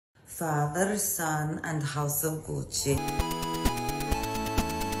Father, Son, and House of Gucci.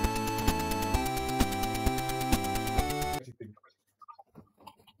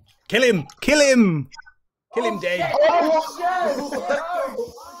 Kill him! Kill him! Kill him, Dave.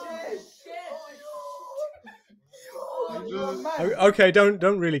 Okay, don't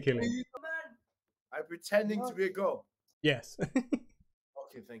really kill him. I'm pretending to be a girl. Yes.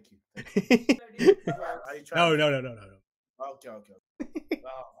 Okay, thank you. Are you trying No.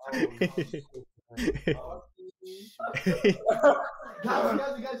 Okay.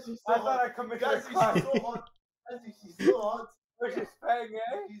 Guys, she's so hot. I committed a crime. She's so hot. She's so hot. She's bang,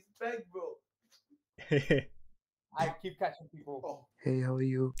 eh? She's bang, bro. I keep catching people. Oh. Hey, how are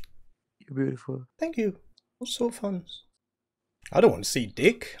you? You're beautiful. Thank you. What's so fun? I don't want to see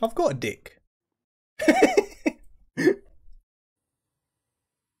dick. I've got a dick.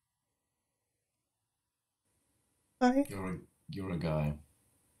 Hi. You're a guy.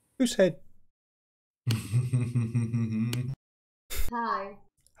 Who said? Hi.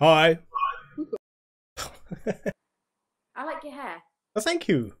 Hi. I like your hair. Oh, thank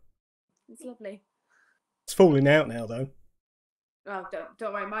you. It's lovely. It's falling out now, though. Oh,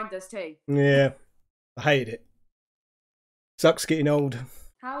 don't worry, mine does too. Yeah, I hate it. Sucks getting old.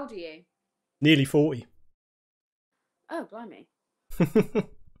 How old are you? Nearly 40. Oh, blimey.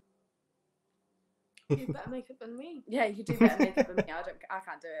 You do better makeup than me. Yeah, you do better makeup than me. I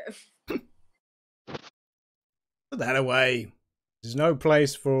can't do it. Put that away. There's no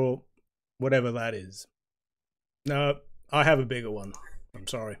place for whatever that is. No, I have a bigger one. I'm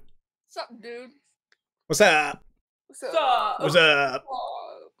sorry. What's up, dude? What's up? What's up? What's up?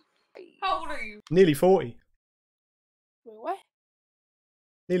 How old are you? Nearly 40. Wait, what?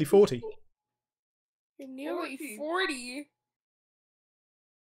 Nearly 40. You're nearly 40.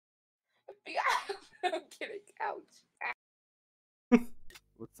 I'm kidding. Ouch.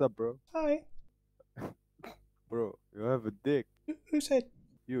 What's up, bro? Hi. Bro, you have a dick. Who said?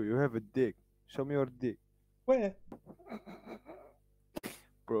 You have a dick. Show me your dick. Where?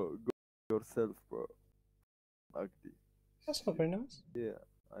 Bro, go yourself, bro. Ugly. That's not very nice. Yeah,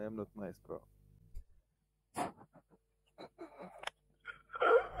 I am not nice, bro.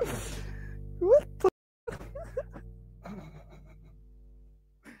 What the?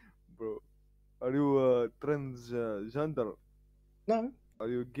 Bro, are you transgender? No. Are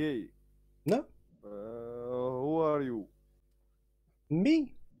you gay? No. Who are you?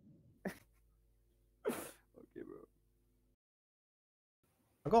 Me. Okay, bro.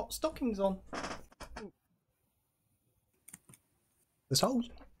 I got stockings on. The soles.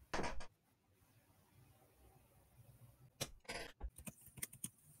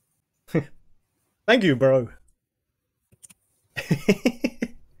 Thank you, bro.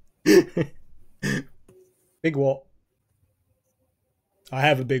 Big what? I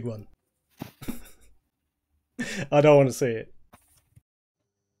have a big one. I don't want to see it.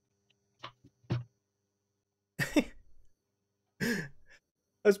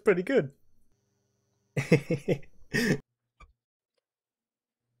 That's pretty good. Hi.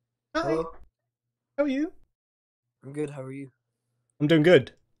 Hello. How are you? I'm good. How are you? I'm doing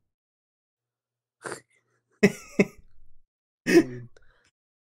good. Dude,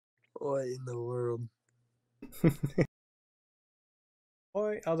 what in the world?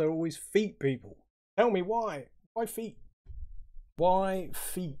 Why are there always feet people? Tell me why. Why feet? Why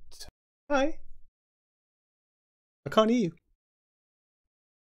feet? Hi. I can't hear you.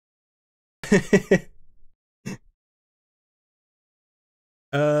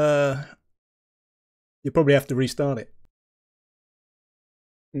 You probably have to restart it.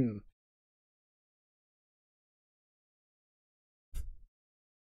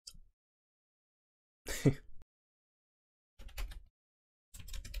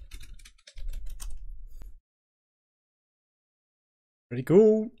 Pretty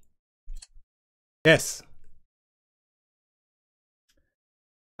cool. Yes.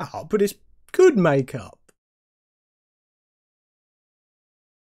 Oh, but it's good makeup.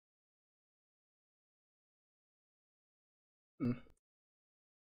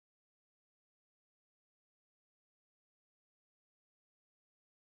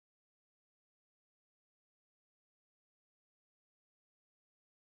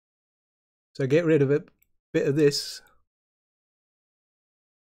 So get rid of a bit of this.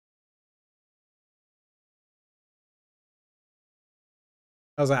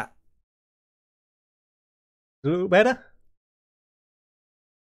 How's that? A little better?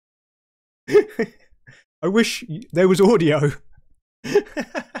 I wish there was audio.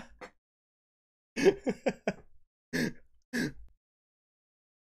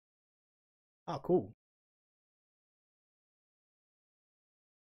 Oh, cool.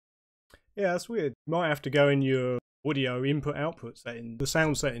 Yeah, that's weird. You might have to go in your audio input output settings, the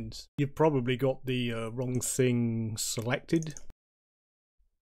sound settings. You've probably got the wrong thing selected.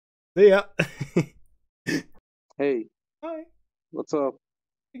 See ya. Hey, Hi. what's up?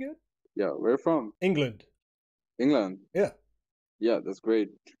 You good? Yeah, where from? England. England. Yeah. Yeah, that's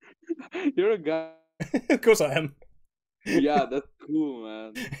great. You're a guy. Of course I am. Yeah, that's cool,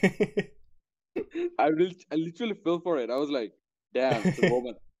 man. I literally fell for it. I was like, damn, it's a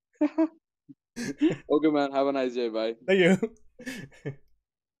woman. Okay, man. Have a nice day. Bye. Thank you.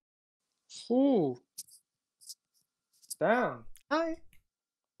 Ooh, damn. Hi.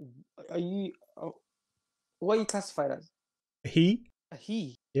 Are you? Oh, what are you classified as? He? A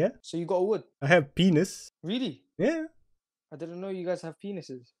he. Yeah. So you got a wood? I have penis. Really? Yeah. I didn't know you guys have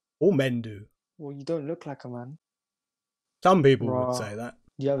penises. All men do. Well, you don't look like a man. Some people would Raw. say that.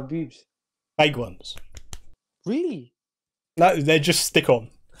 Do you have boobs? Fake ones. Really? No, they're just stick on.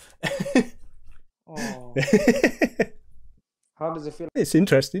 Oh. How does it feel? It's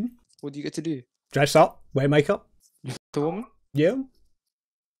interesting. What do you get to do? Dress up, wear makeup. You f*** a woman? Yeah.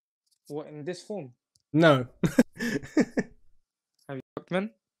 What, in this form? No. Have you fucked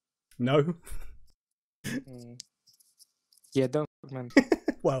men? No. Yeah, don't fuck men.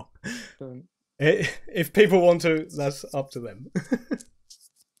 Well, Don't. if people want to, that's up to them.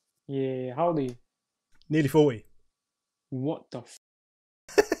 Yeah, how old are you? Nearly 40. What the f?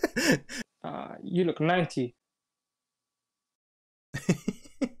 You look 90.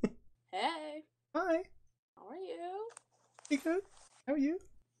 Hey, Hi. how are you? You good? How are you?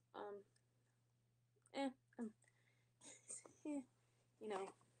 Eh, you know.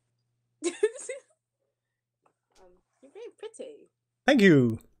 You're very pretty. Thank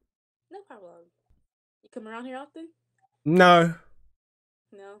you. No problem. You come around here often? No.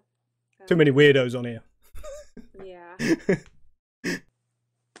 No. Too many weirdos on here. Yeah.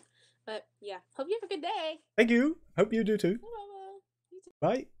 But yeah, hope you have a good day. Thank you. Hope you do too. No problem. You too.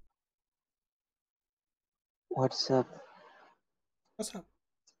 Bye. What's up? What's up?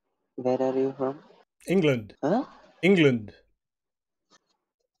 Where are you from? England. Huh? England.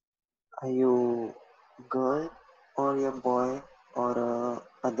 Are you girl or a boy or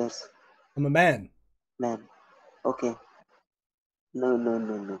others? I'm a man. Man. Okay.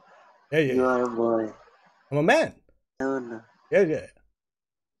 No. Yeah, yeah. You are a boy. I'm a man. No. Yeah, yeah.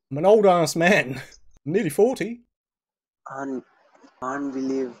 I'm an old ass man. I'm nearly 40. Can't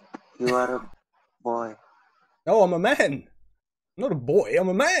believe you are a boy. No, I'm a man. I'm not a boy, I'm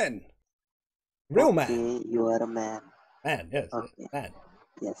a man. Real man. Okay, you are a man. Man, yes. Okay. Man.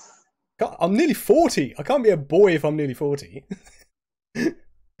 Yes. I'm nearly 40. I can't be a boy if I'm nearly 40.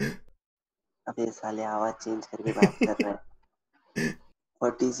 अबे साले आवाज change करके बात कर रहा है.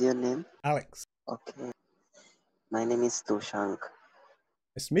 What is your name? Alex. Okay. My name is Toshank.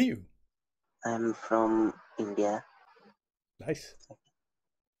 Nice to meet you. I'm from India. Nice.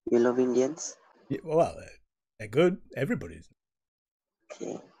 You love Indians? Yeah, well, they're good. Everybody's.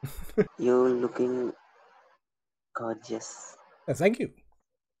 Okay. You looking gorgeous. Thank you.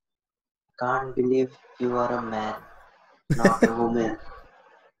 Can't believe you are a man, not a woman.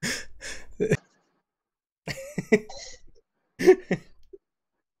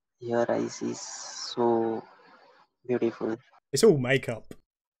 Your eyes is so beautiful. It's all makeup.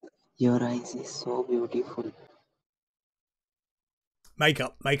 Your eyes is so beautiful.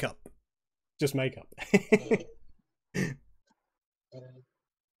 Makeup. Just makeup.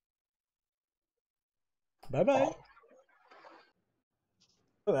 Bye-bye.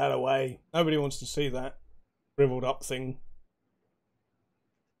 Put that away. Nobody wants to see that shriveled up thing.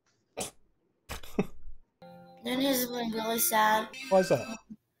 Then he's been really sad. Why is that?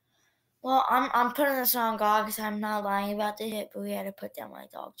 Well, I'm putting this on God because I'm not lying about the hit, but we had to put down my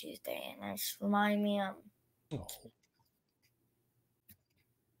dog Tuesday, and it's reminding me Oh.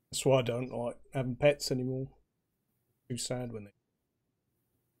 That's why I don't like having pets anymore. Too sad when they.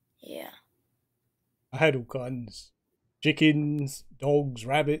 yeah. I had all kinds. Chickens, dogs,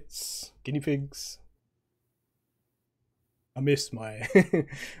 rabbits, guinea pigs. I miss my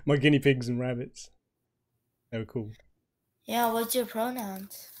my guinea pigs and rabbits. They were cool. Yeah, what's your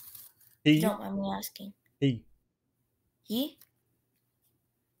pronouns? He. You don't mind me asking. He. He?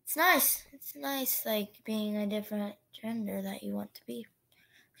 It's nice. It's nice, like, being a different gender that you want to be.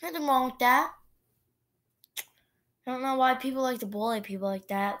 There's nothing wrong with that. I don't know why people like to bully people like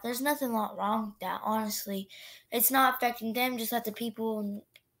that. There's nothing wrong with that, honestly. It's not affecting them, just let the people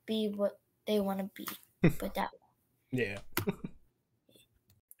be what they want to be. But that. Yeah.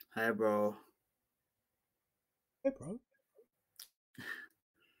 Hi, bro. Hey, bro.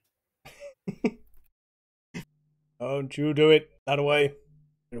 Don't you do it that way.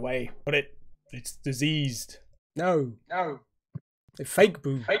 Put it away. Put it. It's diseased. No. No. They're fake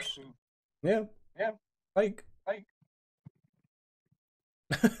boobs. Fake. Yeah. Yeah. Fake. Fake.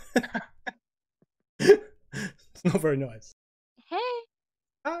 It's not very nice. Hey,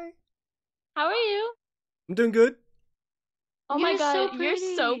 Hi. how are you? I'm doing good. Oh my god, you're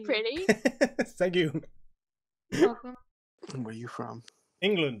so pretty. Thank you. Welcome. Where you from?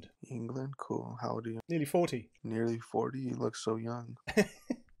 England. England? Cool. How old are you? Nearly 40. Nearly 40? You look so young.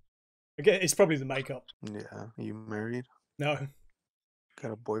 Okay, it's probably the makeup. Yeah. Are you married? No.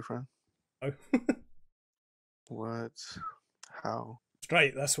 Got a boyfriend? No. What? How?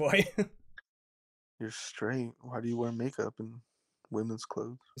 Straight, that's why. You're straight. Why do you wear makeup and women's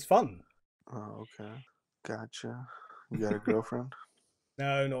clothes? It's fun. Oh, okay. Gotcha. You got a girlfriend?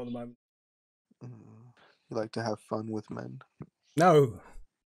 No, not at the moment. You like to have fun with men? No.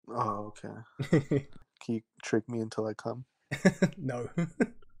 Oh, okay. Can you trick me until I come? No.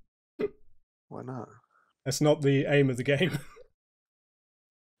 Why not? That's not the aim of the game.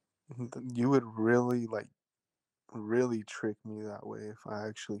 You would really, really trick me that way if I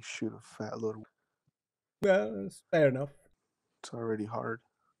actually shoot a fat little... Well, it's fair enough. It's already hard.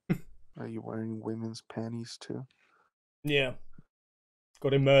 Are you wearing women's panties too? Yeah. Got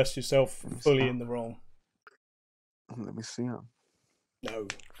to immerse yourself fully in the role. Let me see them. No.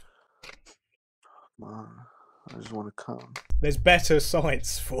 Come on. I just want to come. There's better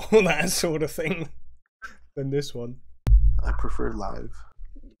sites for that sort of thing than this one. I prefer live.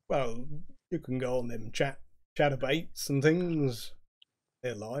 Well, you can go on them chatterbaits and things.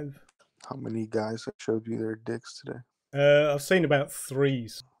 They're live. How many guys have showed you their dicks today? I've seen about 3.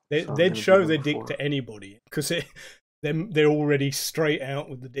 So They'd show their dick to anybody because they're already straight out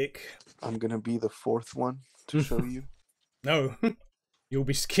with the dick. I'm gonna be the 4th one to show you. No, you'll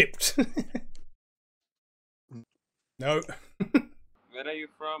be skipped. No. Where are you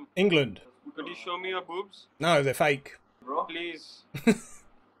from? England. Could you show me your boobs? No, they're fake. Please.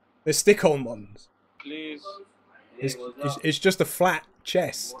 They're stick-on ones. Please. It's just a flat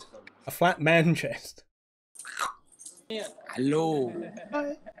chest. A flat man chest. Hello.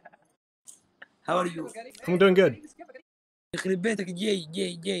 How are you? I'm doing good. يخرب بيتك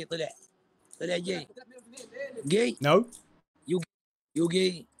جاي طلع جاي. No. You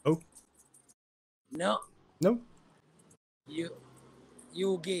gay. Oh. No. No.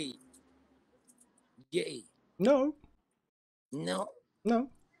 You gay. Gay. No. No. No.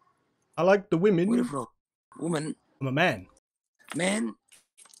 I like the women. Where you from? Woman. I'm a man. Man.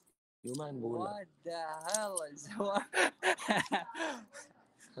 You man بقول. What the hell is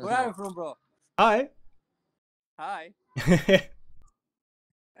Where are you from, bro? Hi. Hi.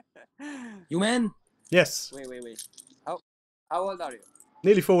 You man? Yes. Wait. How old are you?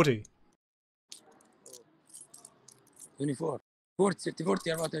 Nearly 40. 24. 40 34.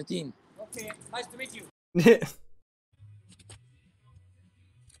 Okay, nice to meet you.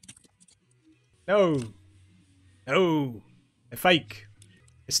 No. No. They're fake.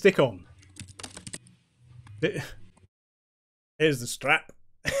 They stick on. Here's the strap.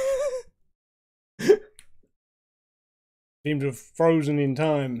 Seem to have frozen in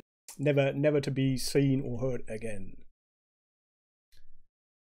time. Never to be seen or heard again.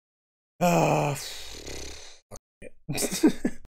 Ah.